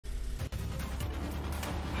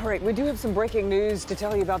All right, we do have some breaking news to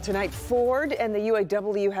tell you about tonight. Ford and the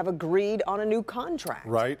UAW have agreed on a new contract.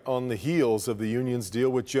 Right on the heels of the union's deal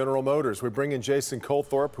with General Motors. We bring in Jason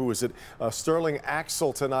Colthorpe, who is at Sterling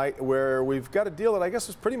Axle tonight, where we've got a deal that I guess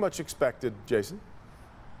was pretty much expected. Jason?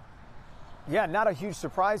 Yeah, not a huge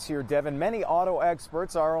surprise here, Devin. Many auto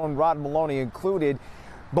experts, our own Rod Maloney included,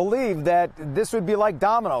 believed that this would be like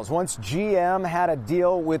dominoes. Once GM had a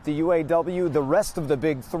deal with the UAW, the rest of the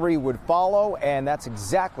big three would follow, and that's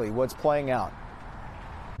exactly what's playing out.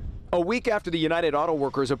 A week after the United Auto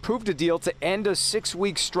Workers approved a deal to end a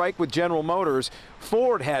 6-week strike with General Motors,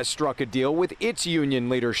 Ford has struck a deal with its union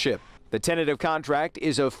leadership. The tentative contract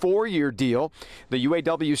is a 4-year deal. The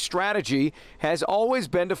UAW strategy has always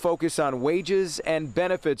been to focus on wages and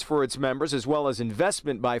benefits for its members, as well as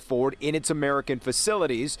investment by Ford in its American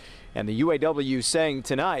facilities. And the UAW saying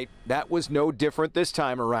tonight that was no different this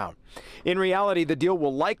time around. In reality, the deal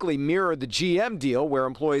will likely mirror the GM deal, where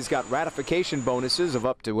employees got ratification bonuses of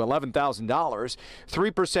up to $11,000,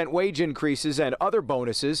 3% wage increases and other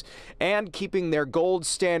bonuses, and keeping their gold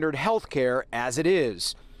standard health care as it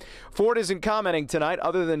is. Ford isn't commenting tonight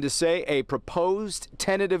other than to say a proposed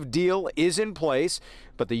tentative deal is in place,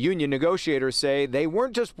 but the union negotiators say they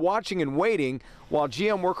weren't just watching and waiting while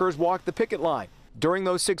GM workers walked the picket line. During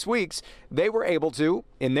those 6 weeks, they were able to,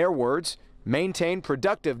 in their words, maintain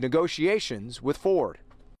productive negotiations with Ford.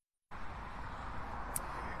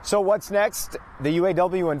 So what's next? The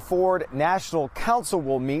UAW and Ford National Council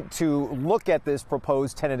will meet to look at this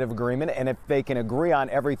proposed tentative agreement, and if they can agree on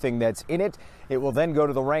everything that's in it, it will then go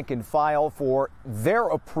to the rank and file for their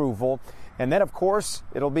approval. And then, of course,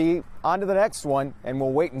 it'll be on to the next one, and we'll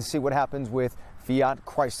wait and see what happens with Fiat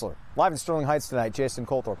Chrysler. Live in Sterling Heights tonight, Jason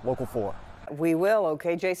Colthorpe, Local 4. We will.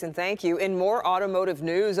 Okay, Jason, thank you. In more automotive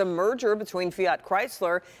news, a merger between Fiat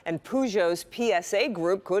Chrysler and Peugeot's PSA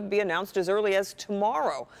Group could be announced as early as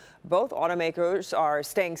tomorrow. Both automakers are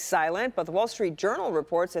staying silent, but the Wall Street Journal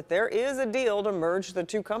reports that there is a deal to merge the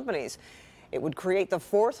two companies. It would create the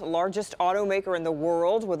 4th largest automaker in the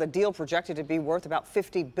world, with a deal projected to be worth about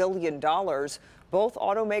 $50 billion. Both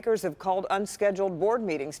automakers have called unscheduled board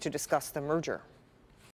meetings to discuss the merger.